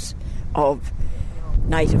jobs of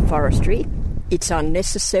native forestry. It's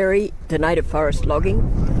unnecessary, the native forest logging,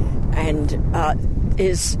 and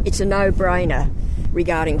it's a no-brainer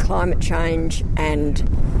regarding climate change and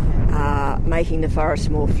making the forest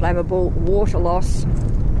more flammable, water loss,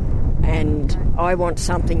 and I want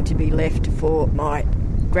something to be left for my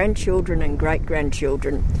grandchildren and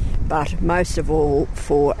great-grandchildren, but most of all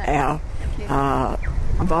for our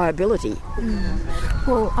viability.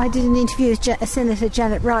 Well, I did an interview with Senator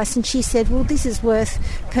Janet Rice, and she said, well, this is worth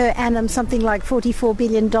per annum something like $44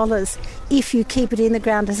 billion if you keep it in the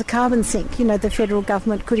ground as a carbon sink. The federal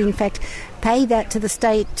government could in fact pay that to the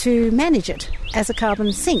state to manage it as a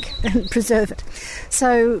carbon sink and preserve it.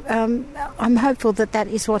 So I'm hopeful that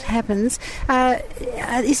is what happens.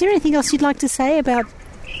 Is there anything else you'd like to say about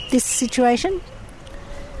this situation?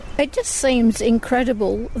 It just seems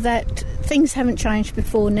incredible that things haven't changed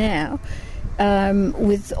before now.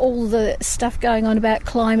 With all the stuff going on about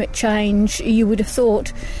climate change, you would have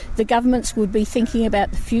thought the governments would be thinking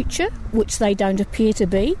about the future, which they don't appear to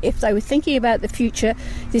be. If they were thinking about the future,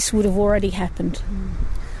 this would have already happened.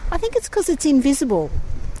 I think it's because it's invisible.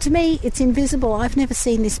 To me, it's invisible. I've never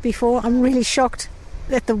seen this before. I'm really shocked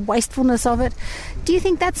at the wastefulness of it. Do you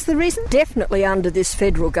think that's the reason? Definitely under this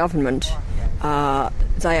federal government,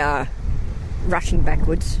 they are rushing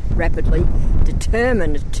backwards rapidly,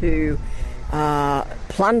 determined to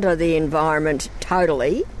plunder the environment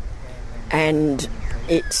totally, and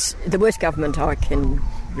it's the worst government I can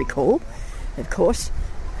recall, of course,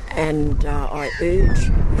 and I urge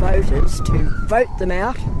voters to vote them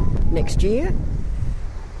out next year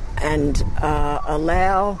and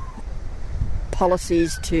allow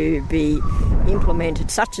policies to be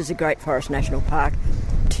implemented, such as the Great Forest National Park,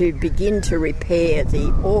 to begin to repair the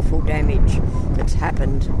awful damage that's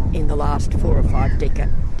happened in the last 4 or 5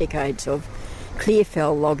 decades of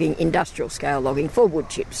clear-fell logging, industrial-scale logging for wood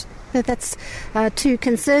chips. That's 2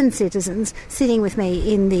 concerned citizens sitting with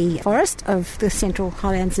me in the forest of the Central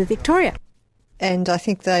Highlands of Victoria. And I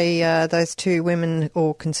think those 2 women,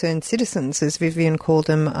 or concerned citizens, as Vivian called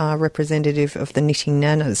them, are representative of the Knitting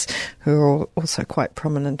Nanas, who are also quite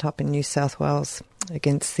prominent up in New South Wales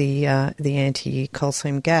against the anti-coal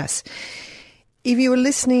seam gas. If you were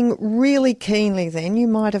listening really keenly then, you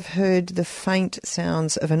might have heard the faint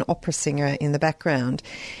sounds of an opera singer in the background.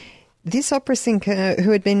 This opera singer,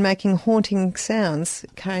 who had been making haunting sounds,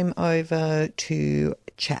 came over to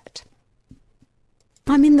chat.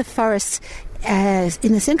 I'm in the forest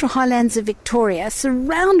in the Central Highlands of Victoria,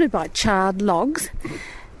 surrounded by charred logs,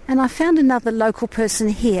 and I found another local person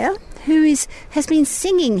here who has been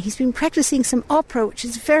singing. He's been practising some opera, which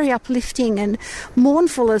is very uplifting and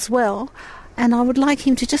mournful as well, and I would like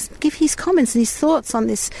him to just give his comments and his thoughts on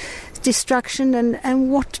this destruction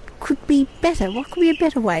and what could be better. What could be a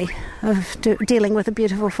better way of dealing with a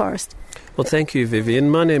beautiful forest? Well, thank you, Vivian.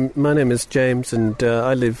 My name is James, and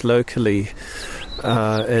I live locally.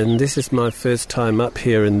 And this is my first time up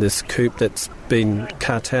here in this coop that's been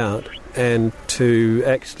cut out, and to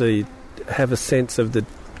actually have a sense of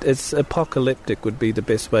it's apocalyptic would be the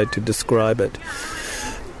best way to describe it.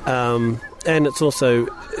 And it's also,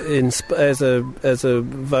 as a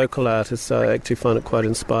vocal artist, I actually find it quite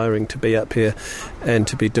inspiring to be up here and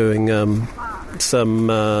to be doing some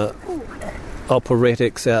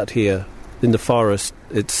operetics out here in the forest.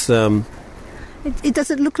 It's Does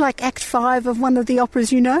it look like Act 5 of one of the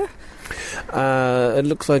operas you know? It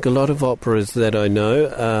looks like a lot of operas that I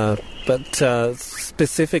know, but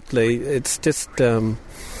specifically it's just,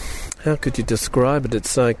 how could you describe it?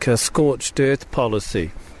 It's like a scorched earth policy,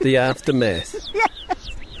 the aftermath.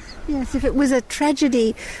 Yes, if it was a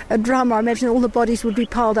tragedy, a drama, I imagine all the bodies would be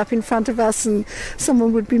piled up in front of us and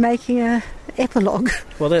someone would be making a epilogue.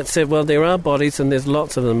 Well, that's it. Well, there are bodies and there's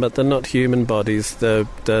lots of them, but they're not human bodies. The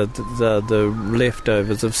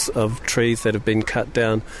leftovers of trees that have been cut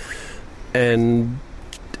down and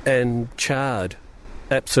charred,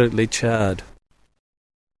 absolutely charred.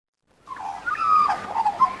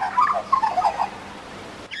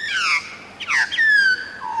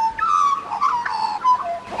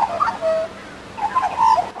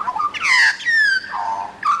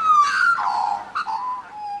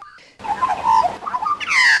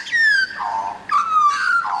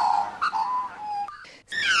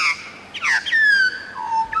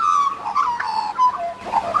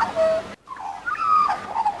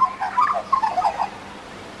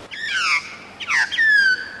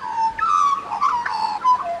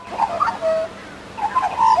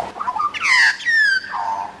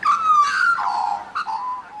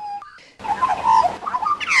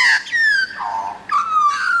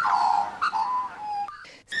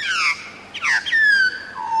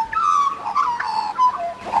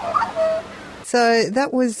 So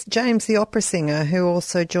that was James the opera singer, who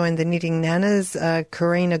also joined the Knitting Nanas,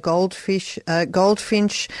 Karina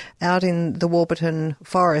Goldfinch out in the Warburton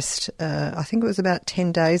Forest. I think it was about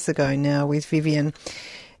 10 days ago now with Vivian.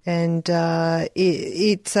 And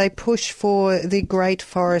it's a push for the Great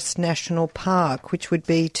Forest National Park, which would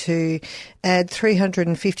be to add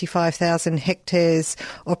 355,000 hectares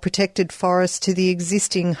of protected forest to the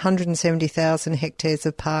existing 170,000 hectares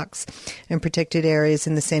of parks and protected areas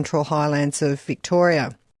in the Central Highlands of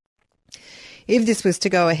Victoria. If this was to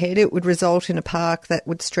go ahead, it would result in a park that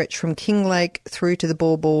would stretch from Kinglake through to the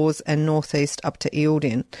Baw Baws and northeast up to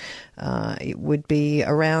Eildon. It would be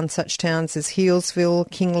around such towns as Healesville,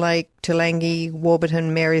 Kinglake, Toolangi,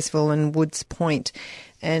 Warburton, Marysville and Woods Point.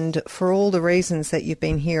 And for all the reasons that you've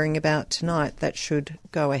been hearing about tonight, that should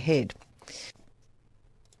go ahead.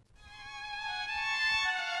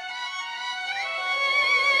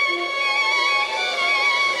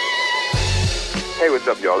 Hey, what's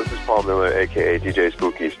up, y'all? This is Paul Miller, a.k.a. DJ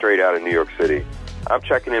Spooky, straight out of New York City. I'm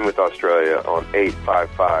checking in with Australia on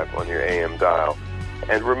 855 on your AM dial.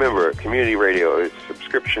 And remember, community radio is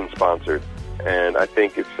subscription-sponsored, and I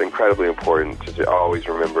think it's incredibly important to always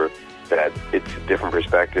remember that it's a different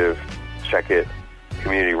perspective. Check it,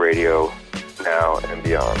 community radio, now and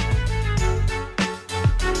beyond.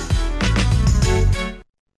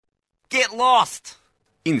 Get lost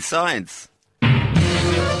in science.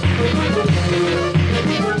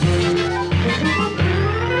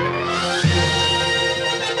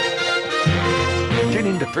 Tune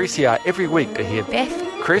in to 3CR every week to hear Beth,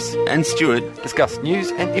 Chris and Stuart discuss news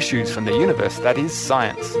and issues from the universe that is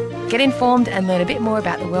science. Get informed and learn a bit more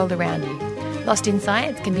about the world around you. Lost in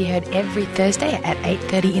Science can be heard every Thursday at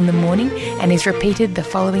 8:30 in the morning and is repeated the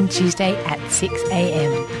following Tuesday at 6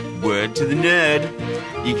 a.m. Word to the nerd.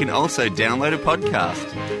 You can also download a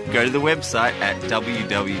podcast. Go to the website at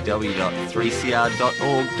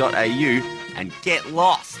www.3cr.org.au and get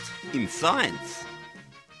lost in science.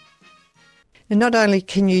 And not only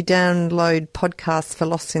can you download podcasts for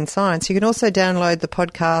Lost in Science, you can also download the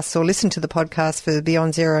podcasts or listen to the podcast for the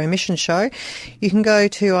Beyond Zero Emissions show. You can go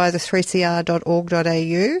to either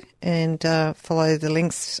 3cr.org.au and follow the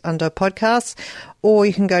links under podcasts, or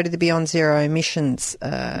you can go to the Beyond Zero Emissions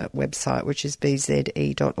website, which is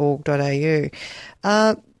bze.org.au.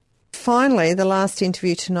 Finally, the last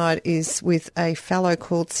interview tonight is with a fellow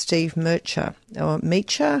called Steve Meacher,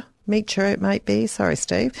 it might be, sorry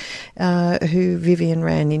Steve, who Vivian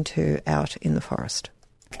ran into out in the forest.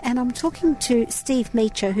 And I'm talking to Steve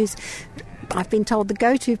Meacher, who's, I've been told, the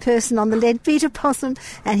go-to person on the Leadbeater possum,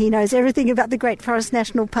 and he knows everything about the Great Forest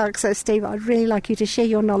National Park. So, Steve, I'd really like you to share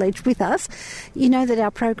your knowledge with us. You know that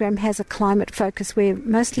our program has a climate focus. We're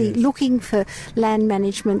mostly looking for land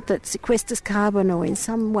management that sequesters carbon or in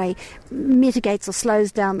some way mitigates or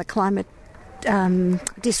slows down the climate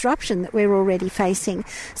disruption that we're already facing.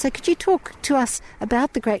 So could you talk to us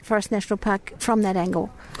about the Great Forest National Park from that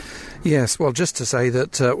angle? Yes, well, just to say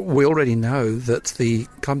that we already know that the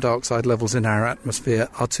carbon dioxide levels in our atmosphere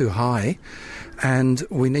are too high and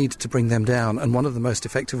we need to bring them down. And one of the most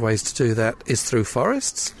effective ways to do that is through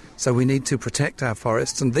forests. So we need to protect our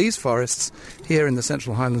forests. And these forests here in the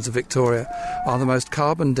Central Highlands of Victoria are the most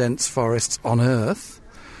carbon-dense forests on Earth.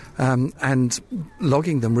 And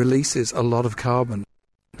logging them releases a lot of carbon.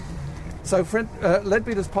 So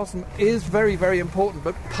Leadbeater's possum is very, very important,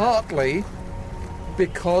 but partly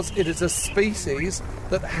because it is a species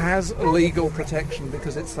that has legal protection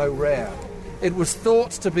because it's so rare. It was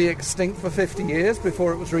thought to be extinct for 50 years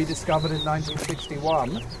before it was rediscovered in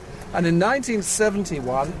 1961. And in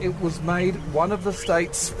 1971, it was made one of the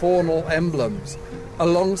state's faunal emblems,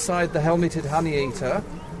 alongside the helmeted honeyeater,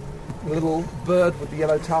 the little bird with the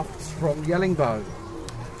yellow tufts from Yellingbo.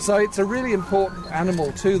 So it's a really important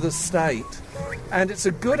animal to the state, and it's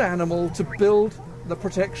a good animal to build the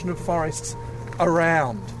protection of forests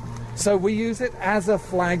around. So we use it as a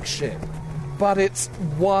flagship, but it's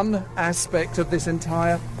one aspect of this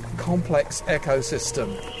entire complex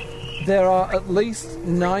ecosystem. There are at least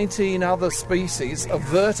 19 other species of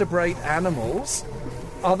vertebrate animals,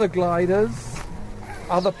 other gliders,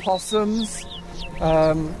 other possums,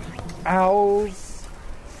 owls,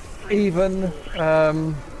 even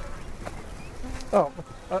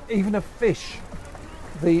even a fish,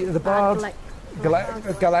 the barred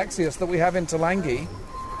Galaxius that we have in Talangi,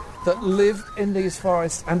 that live in these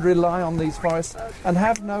forests and rely on these forests and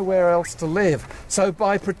have nowhere else to live. So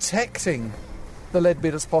by protecting the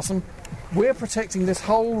Leadbeater's possum, we're protecting this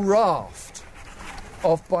whole raft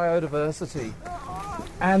of biodiversity.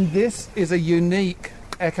 And this is a unique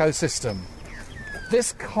ecosystem.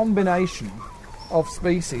 This combination of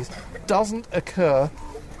species doesn't occur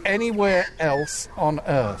anywhere else on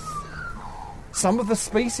Earth. Some of the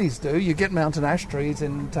species do. You get mountain ash trees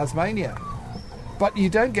in Tasmania, but you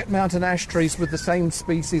don't get mountain ash trees with the same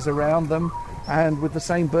species around them and with the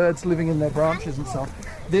same birds living in their branches and so on.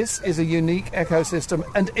 This is a unique ecosystem,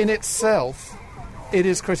 and in itself it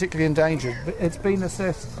is critically endangered. It's been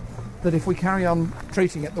assessed that if we carry on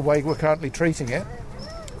treating it the way we're currently treating it,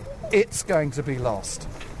 it's going to be lost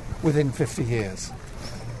within 50 years.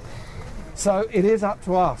 So it is up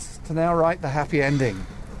to us to now write the happy ending.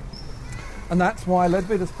 And that's why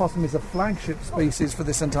Leadbeater's possum is a flagship species for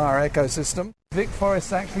this entire ecosystem. Vic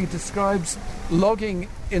Forest actually describes logging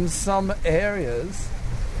in some areas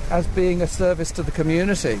as being a service to the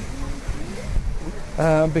community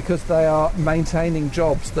because they are maintaining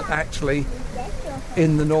jobs that actually,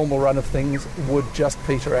 in the normal run of things, would just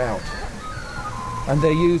peter out. And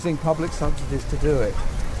they're using public subsidies to do it.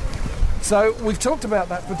 So we've talked about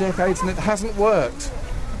that for decades and it hasn't worked.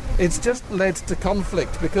 It's just led to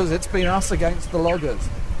conflict because it's been us against the loggers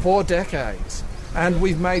for decades and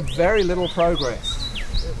we've made very little progress.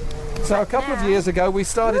 So a couple of years ago we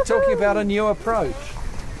started talking about a new approach,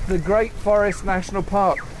 the Great Forest National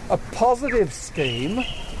Park, a positive scheme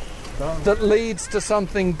that leads to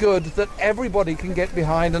something good that everybody can get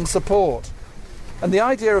behind and support. And the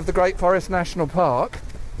idea of the Great Forest National Park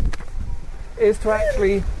is to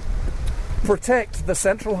actually protect the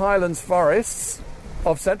Central Highlands forests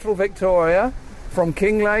of central Victoria from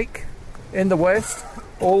Kinglake in the west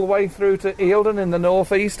all the way through to Eildon in the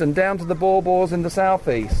northeast and down to the Baw Baws in the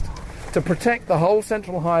southeast, to protect the whole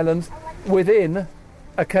Central Highlands within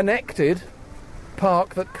a connected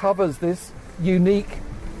park that covers this unique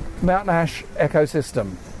mountain ash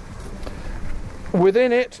ecosystem.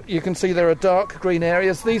 Within it, you can see there are dark green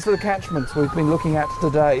areas. These are the catchments we've been looking at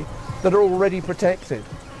today that are already protected.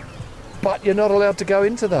 But you're not allowed to go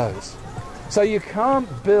into those. So you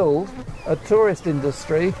can't build a tourist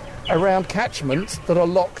industry around catchments that are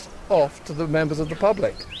locked off to the members of the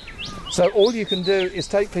public. So all you can do is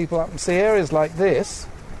take people up and see areas like this,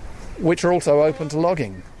 which are also open to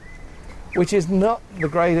logging, which is not the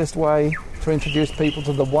greatest way to introduce people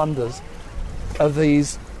to the wonders of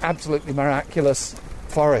these absolutely miraculous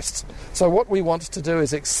forests. So what we want to do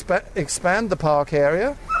is expand the park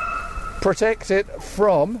area, protect it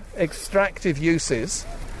from extractive uses,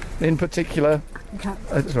 in particular,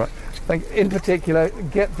 that's right. In particular,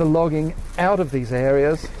 get the logging out of these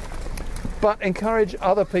areas, but encourage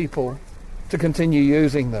other people to continue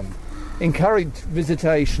using them. Encourage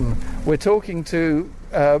visitation. We're talking to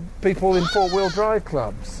people in four-wheel drive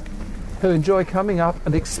clubs who enjoy coming up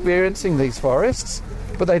and experiencing these forests,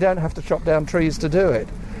 but they don't have to chop down trees to do it.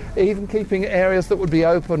 Even keeping areas that would be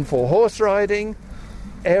open for horse riding,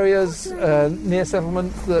 areas near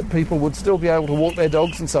settlements that people would still be able to walk their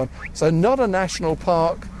dogs and so on. So not a national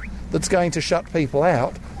park that's going to shut people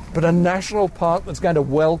out, but a national park that's going to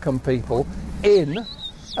welcome people in,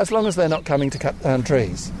 as long as they're not coming to cut down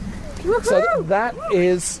trees. So that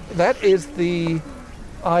is the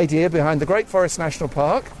idea behind the Great Forest National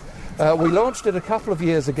Park. We launched it a couple of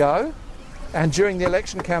years ago, and during the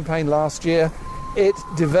election campaign last year, it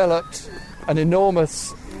developed an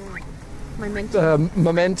enormous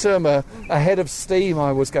momentum, a head of steam,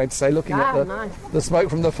 I was going to say, looking at the smoke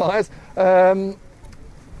from the fires.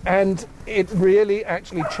 And it really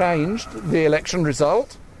actually changed the election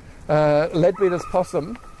result. Leadbeater's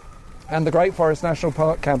Possum and the Great Forest National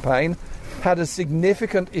Park campaign had a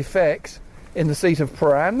significant effect in the seat of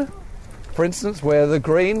Prahran, for instance, where the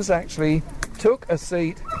Greens actually took a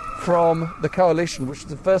seat from the coalition, which is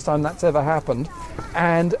the first time that's ever happened,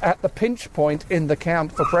 and at the pinch point in the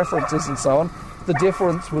count for preferences and so on, the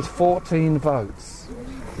difference was 14 votes.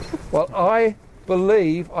 Well, I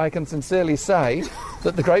believe I can sincerely say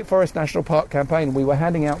that the Great Forest National Park campaign, we were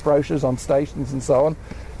handing out brochures on stations and so on,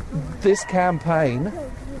 this campaign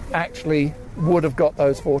actually would have got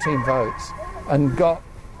those 14 votes and got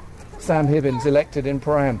Sam Hibbins elected in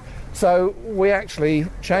Prahran. So we actually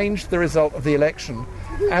changed the result of the election,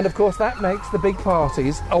 and of course that makes the big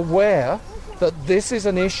parties aware that this is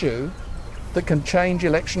an issue that can change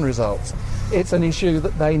election results. It's an issue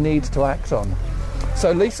that they need to act on.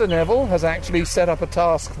 So Lisa Neville has actually set up a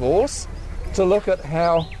task force to look at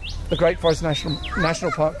how the Great Forest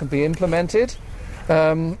National Park can be implemented.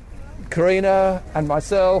 Karina and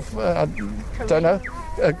myself, and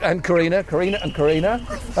Karina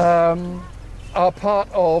are part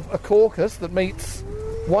of a caucus that meets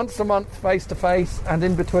once a month face-to-face and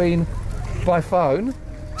in between by phone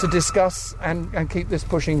to discuss and keep this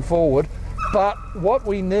pushing forward. But what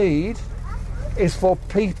we need is for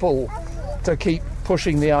people to keep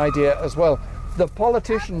pushing the idea as well. The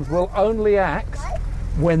politicians will only act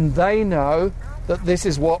when they know that this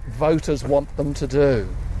is what voters want them to do.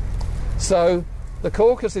 So the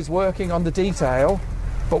caucus is working on the detail,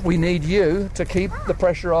 but we need you to keep the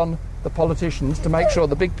pressure on the politicians to make sure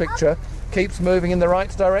the big picture keeps moving in the right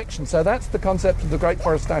direction. So that's the concept of the Great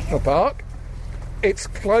Forest National Park. It's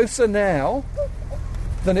closer now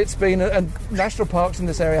than it's been, and national parks in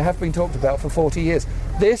this area have been talked about for 40 years.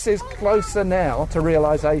 This is closer now to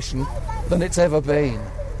realisation than it's ever been.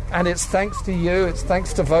 And it's thanks to you, it's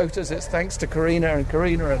thanks to voters, it's thanks to Karina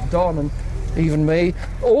and Don and even me,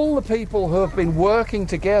 all the people who have been working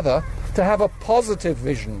together to have a positive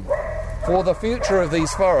vision for the future of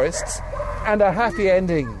these forests and a happy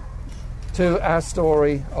ending to our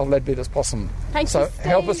story of Leadbeater's Possum. So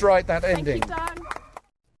help us write that ending.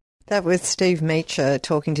 That was Steve Meacher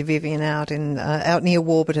talking to Vivian out near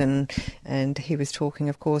Warburton, and he was talking,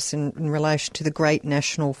 of course, in relation to the Great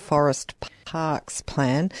National Forest Parks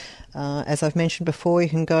Plan. As I've mentioned before, you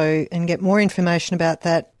can go and get more information about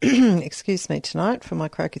that, excuse me tonight for my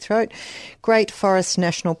croaky throat,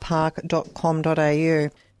 greatforestnationalpark.com.au.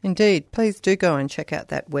 Indeed, please do go and check out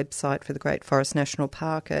that website for the Great Forest National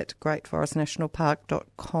Park at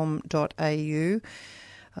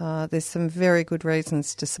greatforestnationalpark.com.au. There's some very good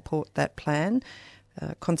reasons to support that plan.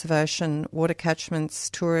 Conservation, water catchments,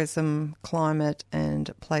 tourism, climate and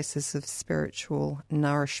places of spiritual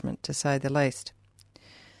nourishment, to say the least.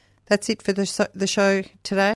 That's it for the show today.